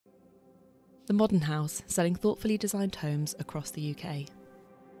The Modern House, selling thoughtfully designed homes across the UK.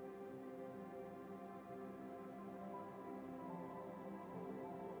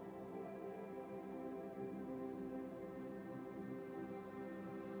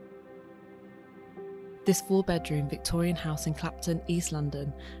 This 4-bedroom Victorian house in Clapton, East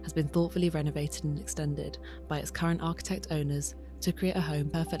London, has been thoughtfully renovated and extended by its current architect owners to create a home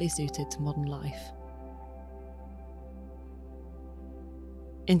perfectly suited to modern life.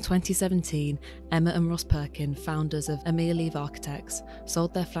 In 2017, Emma and Ross Perkin, founders of Emil Eve Architects,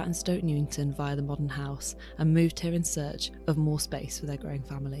 sold their flat in Stoke Newington via the Modern House and moved here in search of more space for their growing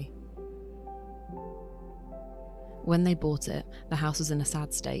family. When they bought it, the house was in a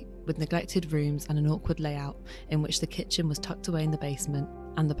sad state, with neglected rooms and an awkward layout in which the kitchen was tucked away in the basement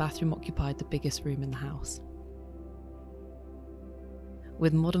and the bathroom occupied the biggest room in the house.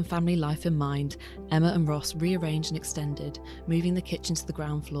 With modern family life in mind, Emma and Ross rearranged and extended, moving the kitchen to the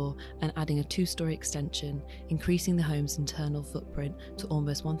ground floor and adding a 2-storey extension, increasing the home's internal footprint to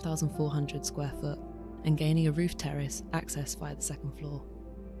almost 1,400 square foot and gaining a roof terrace access via the second floor.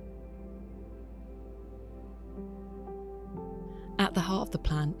 At the heart of the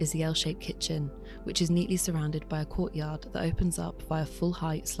plan is the L-shaped kitchen, which is neatly surrounded by a courtyard that opens up via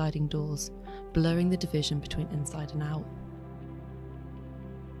full-height sliding doors, blurring the division between inside and out.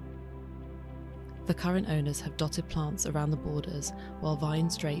 The current owners have dotted plants around the borders, while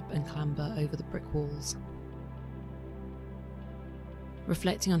vines drape and clamber over the brick walls.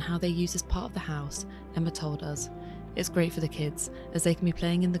 Reflecting on how they use this part of the house, Emma told us, "It's great for the kids, as they can be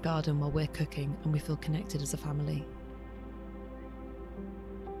playing in the garden while we're cooking and we feel connected as a family."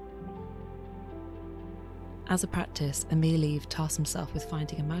 As a practice, Emil Eve tasked himself with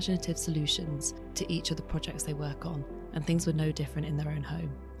finding imaginative solutions to each of the projects they work on, and things were no different in their own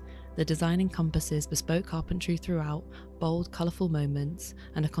home. The design encompasses bespoke carpentry throughout, bold, colourful moments,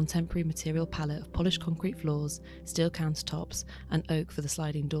 and a contemporary material palette of polished concrete floors, steel countertops, and oak for the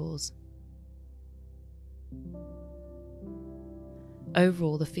sliding doors.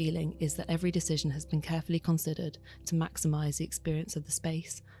 Overall, the feeling is that every decision has been carefully considered to maximise the experience of the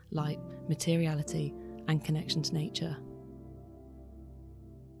space, light, materiality, and connection to nature.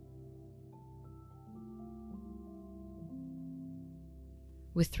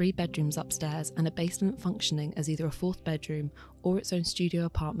 With 3 bedrooms upstairs and a basement functioning as either a 4th bedroom or its own studio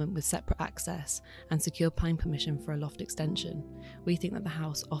apartment with separate access and secure planning permission for a loft extension, we think that the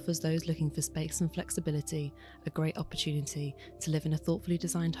house offers those looking for space and flexibility a great opportunity to live in a thoughtfully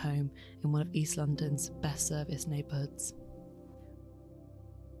designed home in one of East London's best serviced neighbourhoods.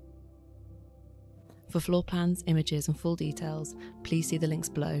 For floor plans, images and full details, please see the links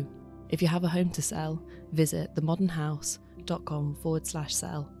below. If you have a home to sell, visit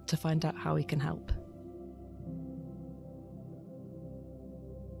themodernhouse.com/sell to find out how we can help.